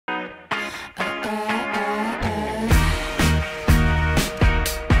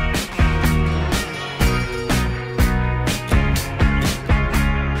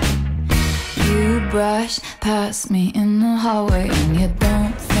past me in the hallway and you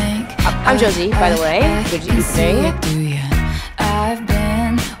don't think I'm Josie, by the way. Good evening. do you? I've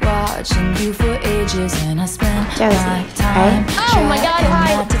been watching you for ages and I spent my time Oh my God,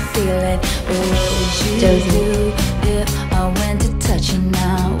 hi. not to feel it. But what would you Josie. do if I went to touch you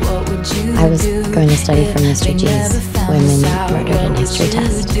now? What would you I was do going to study for if Mr. we G's never found Women this out? Murdered in What History would you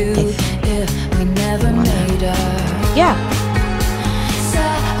test. do if we never made up? Yeah.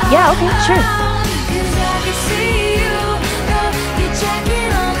 Yeah, okay, sure.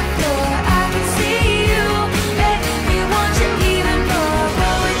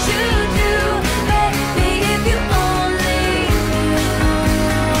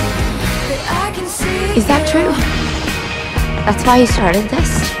 Is that true? That's why you started this?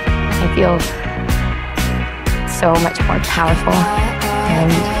 I feel so much more powerful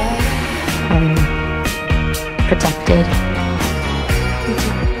and protected.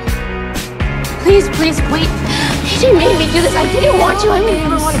 Please, please, wait. You made me do this. I didn't want to. I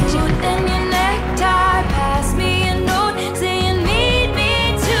never wanted to.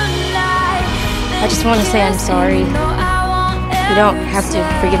 I just want to say I'm sorry. You don't have to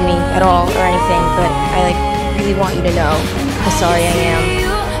forgive me at all or anything, but I really want you to know how sorry I am.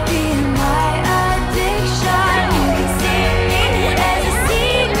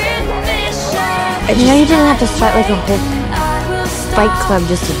 You know, you didn't have to start like a whole fight club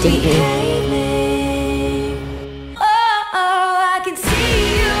just to date me.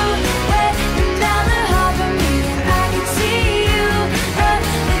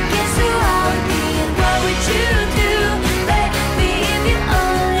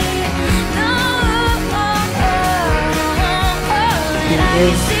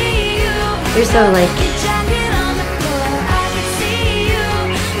 You're so like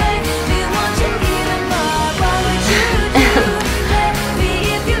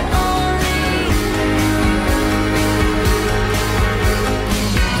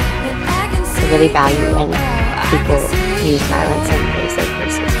I really value when people use violence in ways they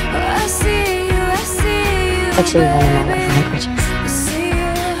pursue. It's actually one of my love languages.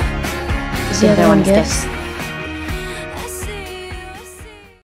 The other one is this.